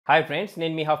Hi friends,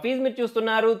 నేను మీ హఫీజ్. మీరు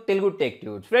చూస్తున్నారు తెలుగు టెక్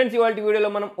ట్యూబ్స్. ఫ్రెండ్స్, ఇవాళ వీడియోలో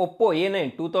మనం ఒప్పో A9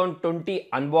 2020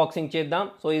 అన్బాక్సింగ్ చేద్దాం.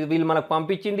 సో ఇది వీళ్ళు మనకు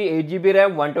పంపించింది 8GB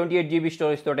ర్యామ్ 128GB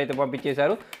స్టోరేజ్ తోటి అయితే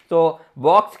పంపించేశారు. సో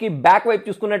బాక్స్కి బ్యాక్ వైపు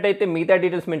చూసుకున్నట్టయితే మిగతా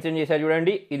డీటెయిల్స్ మెన్షన్ చేశారు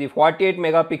చూడండి. ఇది 48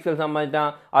 మెగాపిక్సెల్ సంబంధించిన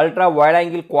అల్ట్రా వైడ్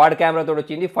యాంగిల్ క్వాడ్ కెమెరాతో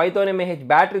వచ్చింది. 5000 mAh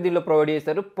బ్యాటరీ దీనిలో ప్రొవైడ్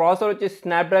చేశారు. ప్రాసెసర్ వచ్చేసి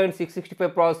స్నాప్డ్రాగన్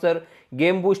 665 ప్రాసెసర్,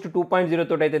 గేమ్ బూస్ట్ 2.0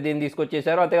 తోటి అయితే దీన్ని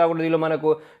తీసుకొచ్చేసారు. అంతేకాకుండా దీనిలో మనకు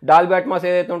డాల్బీ అట్మాస్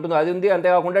ఏదైతే ఉంటుందో అది ఉంది.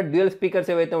 అంతేకాకుండా డ్యూయల్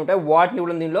స్పీకర్స్ ఏవైతే ఉంటాయో వాటిని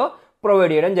కూడా దీనిలో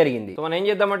ప్రొవైడ్ చేయడం జరిగింది. సో మనం ఏం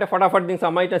చేద్దామంటే ఫటాఫట్ దీనికి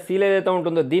సంబంధించిన సీల్ ఏదైతే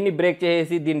ఉంటుందో దీన్ని బ్రేక్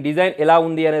చేసి దీని డిజైన్ ఎలా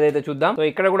ఉంది అనేది అయితే చూద్దాం. సో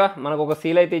ఇక్కడ కూడా మనకు ఒక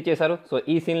సీల్ అయితే ఇచ్చేసారు. సో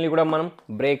ఈ సీల్ని కూడా మనం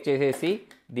బ్రేక్ చేసేసి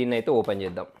దీన్ని అయితే ఓపెన్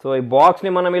చేద్దాం. సో ఈ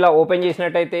బాక్స్ని మనం ఇలా ఓపెన్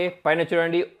చేసినట్టయితే పైన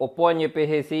చూడండి ఒప్పో అని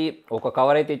చెప్పేసి ఒక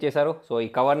కవర్ అయితే ఇచ్చేసారు. సో ఈ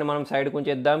కవర్ని మనం సైడ్కి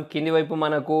ఉంచేద్దాం. కింది వైపు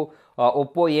మనకు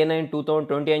ఒప్పో A9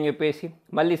 2020 అని చెప్పేసి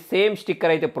మళ్ళీ సేమ్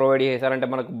స్టిక్కర్ అయితే ప్రొవైడ్ చేశారు. అంటే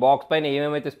మనకు బాక్స్ పైన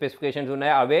ఏమేమైతే స్పెసిఫికేషన్స్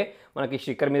ఉన్నాయో అవే మనకి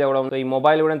స్టిక్కర్ మీద కూడా ఉంది. సో ఈ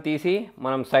మొబైల్ కూడా తీసి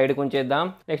మనం సైడ్కి ఉంచేద్దాం.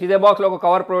 నెక్స్ట్ ఇదే బాక్స్లో ఒక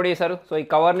కవర్ ప్రొవైడ్ చేశారు. సో ఈ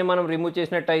కవర్ని మనం రిమూవ్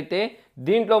చేసినట్టయితే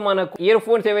దీంట్లో మనకు ఇయర్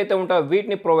ఫోన్స్ ఏవైతే ఉంటాయో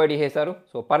వీటిని ప్రొవైడ్ చేశారు.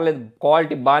 సో పర్లేదు,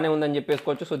 క్వాలిటీ బాగానే ఉందని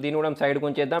చెప్పేసుకోవచ్చు. సో దీన్ని కూడా సైడ్కి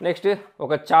ఉంచేద్దాం. నెక్స్ట్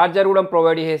ఒక ఛార్జర్ కూడా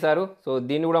ప్రొవైడ్ చేశారు. సో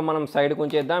దీన్ని కూడా మనం సైడ్కి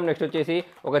ఉంచేద్దాం. నెక్స్ట్ వచ్చేసి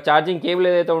ఒక ఛార్జింగ్ కేబుల్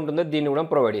ఏదైతే ఉంటుందో దీన్ని కూడా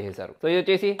ప్రొవైడ్ చేశారు. సో ఇది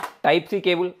వచ్చేసి టైప్ సి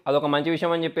కేబుల్, అదొక మంచి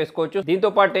విషయం అని చెప్పేసుకోవచ్చు.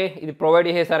 దీంతో పాటే ఇది ప్రొవైడ్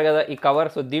చేశారు కదా ఈ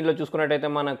కవర్. సో దీంట్లో చూసుకున్నట్టయితే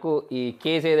మనకు ఈ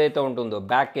కేస్ ఏదైతే ఉంటుందో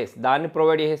బ్యాక్ కేస్ దాన్ని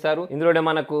ప్రొవైడ్ చేశారు. ఇందులోనే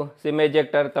మనకు సిమ్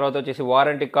ఎజెక్టర్, తర్వాత వచ్చేసి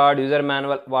వారంటీ కార్డ్, యూజర్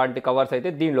మాన్యువల్ వాటి కవర్స్ అయితే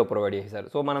దీనిలో ప్రొవైడ్ చేశారు.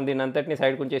 సో మనం దీని అంతటిని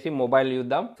సైడ్ కొంచేసి మొబైల్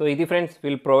చూద్దాం. సో ఇది ఫ్రెండ్స్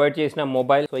వీళ్ళు ప్రొవైడ్ చేసిన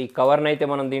మొబైల్. సో ఈ కవర్ని అయితే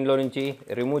మనం దీనిలో నుంచి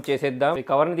రిమూవ్ చేసేద్దాం. ఈ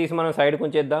కవర్ని తీసి మనం సైడ్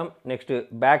కొంచేద్దాం. నెక్స్ట్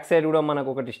బ్యాక్ సైడ్ కూడా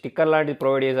మనకు ఒకటి స్టిక్కర్ లాంటిది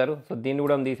ప్రొవైడ్ చేశారు. సో దీన్ని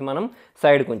కూడా తీసి మనం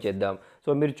సైడ్ కొంచేద్దాం.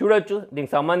 సో మీరు చూడొచ్చు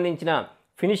దీనికి సంబంధించిన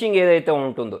ఫినిషింగ్ ఏదైతే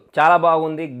ఉంటుందో చాలా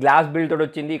బాగుంది. గ్లాస్ బిల్డ్ తోటి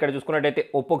వచ్చింది. ఇక్కడ చూసుకున్నట్టయితే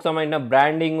ఒప్పోకి సంబంధించిన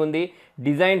బ్రాండింగ్ ఉంది.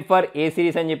 డిజైన్ ఫర్ ఏ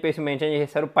సిరీస్ అని చెప్పేసి మెన్షన్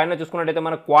చేశారు. పైన చూసుకున్నట్టయితే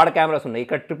మనకు క్వాడ్ కెమెరాస్ ఉన్నాయి.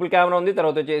 ఇక్కడ ట్రిపుల్ కెమెరా ఉంది.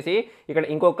 తర్వాత వచ్చేసి ఇక్కడ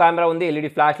ఇంకొక కెమెరా ఉంది, ఎల్ఈడి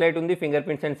ఫ్లాష్ లైట్ ఉంది, finger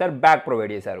print censor back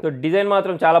provide చేశారు. సో డిజైన్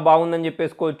మాత్రం చాలా బాగుందని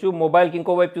చెప్పేసుకోవచ్చు. మొబైల్కి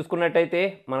ఇంకో వైపు చూసుకున్నట్టయితే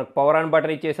మనకు పవర్ ఆన్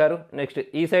బటన్ ఇచ్చేసారు. నెక్స్ట్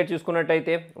ఈ సైడ్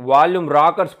చూసుకున్నట్టయితే వాల్యూమ్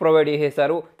రాకర్స్ ప్రొవైడ్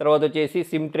చేశారు. తర్వాత వచ్చేసి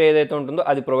సిమ్ ట్రే ఏదైతే ఉంటుందో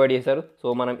అది ప్రొవైడ్ చేశారు.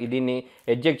 సో మనం దీన్ని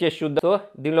ఎడ్జెక్ట్ చేసి చూద్దాం. సో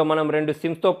దీనిలో మనం 2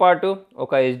 సిమ్స్తో పాటు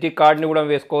ఒక SD కార్డ్ని కూడా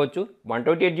వేసుకోవచ్చు.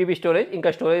 128GB స్టోరేజ్, ఇంకా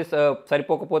స్టోరేజ్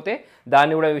సరిపోకపోతే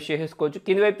దాన్ని కూడా యూస్ చేసేసుకోవచ్చు.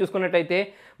 కింది వైపు చూసుకున్నట్టయితే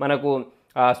మనకు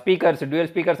స్పీకర్స్, డ్యూయల్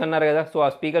స్పీకర్స్ అన్నారు కదా. సో ఆ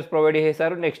స్పీకర్స్ ప్రొవైడ్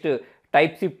చేశారు. నెక్స్ట్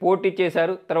టైప్ సి పోర్ట్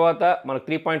ఇచ్చేశారు. తర్వాత మనకు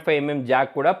 3.5mm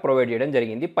జాక్ కూడా ప్రొవైడ్ చేయడం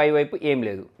జరిగింది. పై వైపు ఏం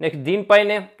లేదు. నెక్స్ట్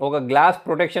దీనిపైనే ఒక గ్లాస్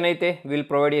ప్రొటెక్షన్ అయితే వీళ్ళు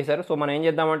ప్రొవైడ్ చేశారు. సో మనం ఏం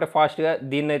చేద్దామంటే ఫాస్ట్గా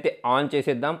దీన్ని అయితే ఆన్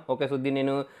చేసేద్దాం. ఓకే, సో దీన్ని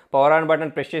నేను పవర్ ఆన్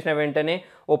బటన్ ప్రెస్ చేసిన వెంటనే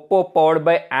ఒప్పో పవర్డ్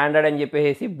బై ఆండ్రాయిడ్ అని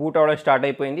చెప్పేసి బూట్ అవ్వడం స్టార్ట్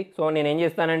అయిపోయింది. సో నేను ఏం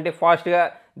చేస్తానంటే ఫాస్ట్గా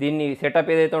దీన్ని సెటప్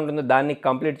ఏదైతే ఉంటుందో దాన్ని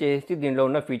కంప్లీట్ చేసి దీనిలో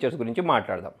ఉన్న ఫీచర్స్ గురించి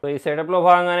మాట్లాడదాం. సో ఈ సెటప్లో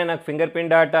భాగంగానే నాకు ఫింగర్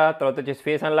ప్రింట్ డేటా, తర్వాత వచ్చేసి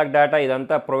ఫేస్ అన్లాక్ డేటా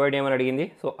ఇదంతా ప్రొవైడ్ చేయమని అడిగింది.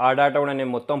 సో ఆ డేటా కూడా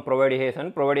నేను మొత్తం ప్రొవైడ్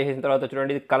చేశాను. ప్రొవైడ్ చేసిన తర్వాత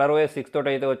చూడండి ఇది ColorOS 6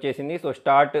 తోటి అయితే వచ్చేసింది. సో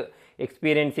స్టార్ట్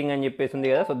ఎక్స్పీరియన్సింగ్ అని చెప్పేసి ఉంది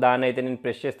కదా. సో దాన్ని అయితే నేను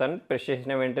ప్రెస్ చేస్తాను. ప్రెస్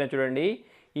చేసిన వెంటనే చూడండి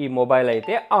ఈ మొబైల్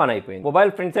అయితే ఆన్ అయిపోయింది.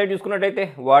 మొబైల్ ఫ్రంట్ సైడ్ చూసుకున్నట్టయితే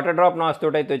వాటర్ డ్రాప్ నాస్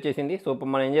తోటి అయితే వచ్చేసింది. సో ఇప్పుడు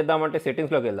మనం ఏం చేద్దామంటే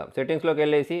సెట్టింగ్స్లోకి వెళ్దాం. సెట్టింగ్స్లోకి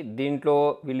వెళ్ళేసి దీంట్లో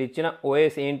వీళ్ళు ఇచ్చిన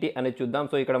OS ఏంటి అనేది చూద్దాం.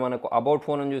 సో ఇక్కడ మనకు అబౌట్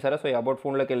ఫోన్ అని చూసారా. సో ఈ అబౌట్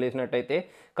ఫోన్లోకి వెళ్ళేసినట్టయితే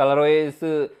ColorOS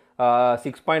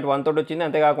 6.1 తోటి వచ్చింది.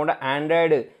 అంతేకాకుండా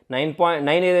ఆండ్రాయిడ్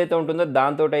 9.9 ఏదైతే ఉంటుందో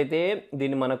దాంతో అయితే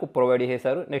దీన్ని మనకు ప్రొవైడ్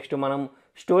చేశారు. నెక్స్ట్ మనం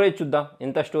స్టోరేజ్ చూద్దాం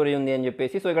ఎంత స్టోరేజ్ ఉంది అని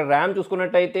చెప్పేసి. సో ఇక్కడ ర్యామ్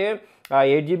చూసుకున్నట్టయితే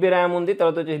 8GB ర్యామ్ ఉంది.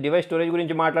 తర్వాత వచ్చేసి డివైస్ స్టోరేజ్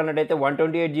గురించి మాట్లాడినట్టయితే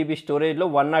 128GB స్టోరేజ్లో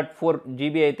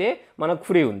 104GB అయితే మనకు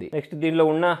ఫ్రీ ఉంది. నెక్స్ట్ దీనిలో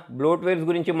ఉన్న బ్లోట్వేర్స్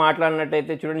గురించి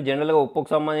మాట్లాడినట్టయితే చూడండి జనరల్గా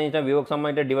ఒప్పోకి సంబంధించిన, వివోకి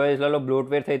సంబంధించిన డివైస్లలో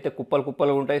బ్లోట్వేర్స్ అయితే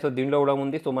కుప్పలు ఉంటాయి. సో దీనిలో కూడా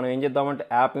ఉంది. సో మనం ఏం చేద్దామంటే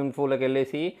యాప్ ఇన్ఫోలోకి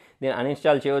వెళ్ళేసి దీన్ని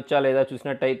అన్ఇన్స్టాల్ చేయవచ్చా లేదా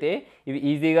చూసినట్టయితే ఇవి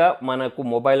ఈజీగా మనకు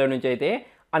మొబైల్లో నుంచి అయితే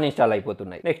అన్ఇన్స్టాల్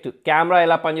అయిపోతున్నాయి. నెక్స్ట్ కెమెరా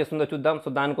ఎలా పనిచేస్తుందో చూద్దాం. సో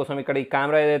దానికోసం ఇక్కడ ఈ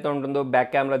కెమెరా ఏదైతే ఉంటుందో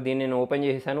బ్యాక్ కెమెరా దీన్ని నేను ఓపెన్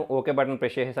చేసేసాను. ఓకే బటన్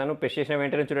ప్రెస్ చేసేసాను. ప్రెస్ చేసిన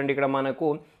వెంటనే చూడండి ఇక్కడ మనకు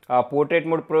పోర్ట్రేట్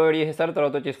మోడ్ ప్రొవైడ్ చేసేసారు.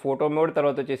 తర్వాత వచ్చేసి ఫోటో మోడ్,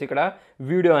 తర్వాత వచ్చేసి ఇక్కడ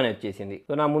వీడియో అనేది వచ్చేసింది.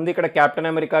 సో నా ముందు ఇక్కడ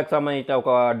కెప్టెన్ అమెరికాకి సంబంధించిన ఒక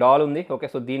డాల్ ఉంది. ఓకే,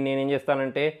 సో దీన్ని నేను ఏం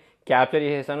చేస్తానంటే క్యాప్చర్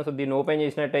చేసేసాను. సో దీన్ని ఓపెన్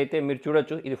చేసినట్టయితే మీరు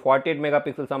చూడొచ్చు ఇది 48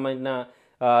 మెగాపిక్సెల్ సంబంధించిన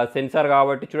సెన్సార్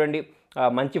కాబట్టి చూడండి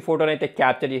మంచి ఫోటోని అయితే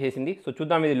క్యాప్చర్ చేసేసింది. సో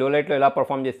చూద్దాం ఇది లో లైట్లో ఎలా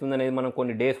పర్ఫామ్ చేస్తుంది అనేది మనం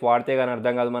కొన్ని డేస్ వాడితే కానీ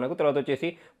అర్థం కాదు మనకు. తర్వాత వచ్చేసి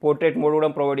పోర్ట్రేట్ మోడ్ కూడా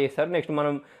ప్రొవైడ్ చేస్తారు. నెక్స్ట్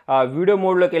మనం వీడియో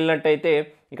మోడ్లోకి వెళ్ళినట్టయితే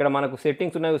ఇక్కడ మనకు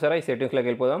సెట్టింగ్స్ ఉన్నాయి సరే, ఈ సెట్టింగ్స్లోకి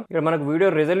వెళ్ళిపోదాం. ఇక్కడ మనకు వీడియో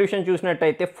రెజల్యూషన్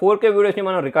చూసినట్టయితే 4K వీడియోస్ని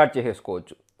మనం రికార్డ్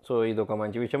చేసేసుకోవచ్చు. సో ఇది ఒక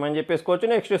మంచి విషయం అని చెప్పేసుకోవచ్చు.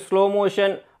 Next slow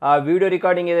motion video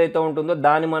recording ఏదైతే ఉంటుందో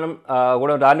దాన్ని మనం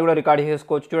దాన్ని కూడా రికార్డ్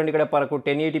చేసుకోవచ్చు. చూడండి ఇక్కడ మనకు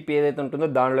 1080p ఏదైతే ఉంటుందో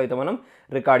దానిలో అయితే మనం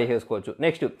రికార్డ్ చేసుకోవచ్చు.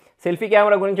 నెక్స్ట్ సెల్ఫీ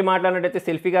కెమెరా గురించి మాట్లాడినట్టయితే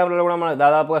సెల్ఫీ కెమెరాలో కూడా మనకు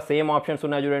దాదాపుగా సేమ్ ఆప్షన్స్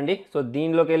ఉన్నాయి చూడండి. సో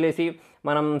దీనిలోకి వెళ్ళేసి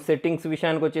మనం సెట్టింగ్స్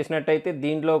విషయానికి వచ్చేసినట్టయితే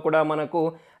దీంట్లో కూడా మనకు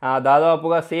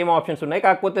దాదాపుగా సేమ్ ఆప్షన్స్ ఉన్నాయి.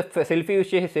 కాకపోతే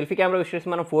సెల్ఫీ కెమెరా యూస్ చేసి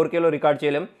మనం 4Kలో రికార్డ్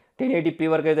చేయలేం. 1080p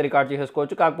వరకు అయితే రికార్డ్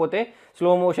చేసుకోవచ్చు. కాకపోతే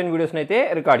స్లో మోషన్ వీడియోస్ని అయితే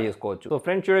రికార్డ్ చేసుకోవచ్చు. సో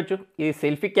ఫ్రెండ్స్ చూడొచ్చు, ఇది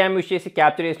సెల్ఫీ క్యామ్ యూస్ చేసి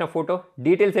క్యాప్చర్ చేసిన ఫోటో.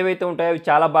 డీటెయిల్స్ ఏవైతే ఉంటాయో అవి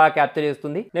చాలా బాగా క్యాప్చర్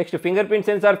చేస్తుంది. Next finger print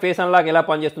censor face unlock ఎలా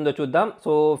పనిచేస్తుందో చూద్దాం.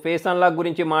 సో ఫేస్ అన్లాక్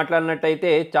గురించి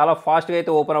మాట్లాడినట్టయితే చాలా ఫాస్ట్గా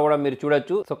అయితే ఓపెన్ అవ్వడం మీరు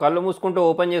చూడొచ్చు. సో కళ్ళు మూసుకుంటూ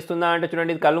ఓపెన్ చేస్తుందా అంటే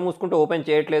చూడండి, ఇది కళ్ళు మూసుకుంటూ ఓపెన్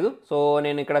చేయట్లేదు. సో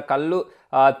నేను ఇక్కడ కళ్ళు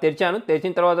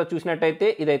తెరిచిన తర్వాత చూసినట్టయితే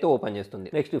ఇదైతే ఓపెన్ చేస్తుంది.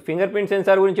 నెక్స్ట్ ఫింగర్ ప్రింట్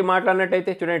సెన్సార్ గురించి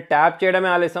మాట్లాడినట్టయితే చూడండి, ట్యాప్ చేయడమే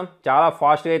ఆలస్యం, చాలా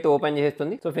ఫాస్ట్గా అయితే ఓపెన్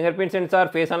చేస్తుంది. So finger print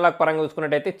censor face unlock పరంగా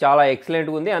చూసుకున్నట్టయితే చాలా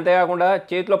ఎక్సలెంట్గా ఉంది. అంతేకాకుండా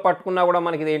చేతిలో పట్టుకున్నా కూడా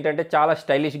మనకి ఇది ఏంటంటే చాలా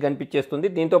స్టైలిష్గా కనిపించేస్తుంది.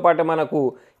 దీంతో పాటు మనకు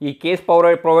ఈ కేస్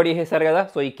ప్రొవైడ్ చేసేసారు కదా,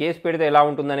 సో ఈ కేస్ పెడితే ఎలా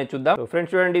ఉంటుందనే చూద్దాం. సో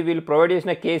ఫ్రెండ్స్ చూడండి, వీళ్ళు ప్రొవైడ్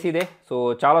చేసిన కేస్ ఇదే. సో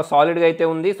చాలా సాలిడ్గా అయితే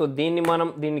ఉంది. సో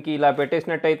దీనికి ఇలా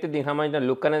పెట్టేసినట్టయితే దీనికి సంబంధించిన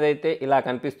లుక్ అనేది అయితే ఇలా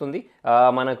కనిపిస్తుంది.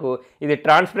 మనకు ఇది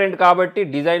ట్రాన్స్పరెంట్ కాబట్టి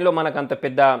డిజైన్లో మనకు అంత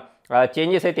పెద్ద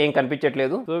చేంజెస్ అయితే ఏం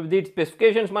కనిపించట్లేదు. సో దీని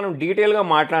స్పెసిఫికేషన్స్ మనం డీటెయిల్గా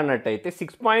మాట్లాడినట్టయితే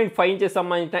 6.5 ఇంచెస్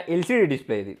సంబంధించిన ఎల్సీడీ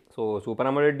డిస్ప్లే ఇది. సో సూపర్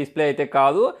అమోలెడ్ డిస్ప్లే అయితే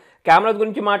కాదు. కెమెరాస్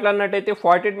గురించి మాట్లాడినట్టయితే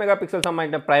 48 మెగాపిక్సెల్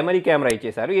సంబంధించిన ప్రైమరీ కెమెరా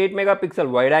ఇచ్చేసారు. 8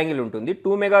 మెగాపిక్సెల్ వైడ్ యాంగిల్ ఉంటుంది.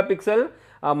 2 మెగాపిక్సెల్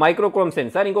మైక్రోక్రోమ్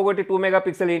సెన్సార్. ఇంకొకటి 2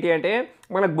 మెగాపిక్సెల్ ఏంటి అంటే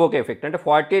మనకు బోకే ఎఫెక్ట్, అంటే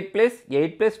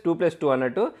 48+8+2+2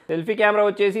 అన్నట్టు. సెల్ఫీ కెమెరా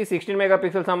వచ్చేసి 16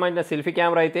 మెగాపిక్సెల్ సంబంధించిన సెల్ఫీ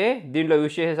కెమెరా అయితే దీంట్లో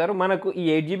యూస్ చేసేసారు. మనకు ఈ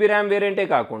 8GB ర్యామ్ వేరియంటే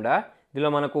కాకుండా దీనిలో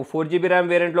మనకు 4GB ర్యామ్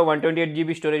వేరియంట్లో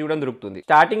 128GB స్టోరేజ్ కూడా దొరుకుతుంది.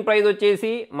 స్టార్టింగ్ ప్రైస్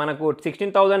వచ్చేసి మనకు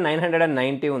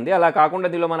 16,990 ఉంది. అలా కాకుండా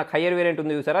దీనిలో మనకు హయ్యర్ వేరియంట్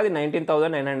ఉంది చూసారా, అది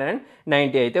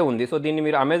 19,990 అయితే ఉంది. సో దీన్ని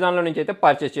మీరు అమెజాన్లో నుంచి అయితే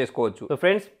పర్చేస్ చేసుకోవచ్చు. సో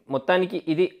ఫ్రెండ్స్ మొత్తానికి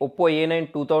ఇది ఒప్పో A9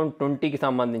 2020కి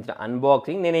సంబంధించిన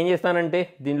అన్బాక్సింగ్. నేను ఏం చేస్తానంటే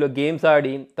దీనిలో గేమ్స్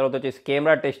ఆడి తర్వాత వచ్చేసి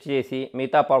కెమెరా టెస్ట్ చేసి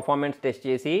మిగతా పర్ఫార్మెన్స్ టెస్ట్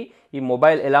చేసి ఈ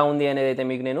మొబైల్ ఎలా ఉంది అనేది అయితే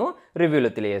మీకు నేను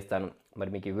రివ్యూలో తెలియజేస్తాను. మరి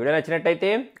మీకు ఈ వీడియో నచ్చినట్టయితే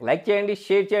లైక్ చేయండి,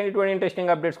 షేర్ చేయండి. ఇటువంటి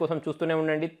ఇంట్రెస్టింగ్ అప్డేట్స్ కోసం చూస్తూనే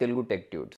ఉండండి తెలుగు టెక్ ట్యూట్స్.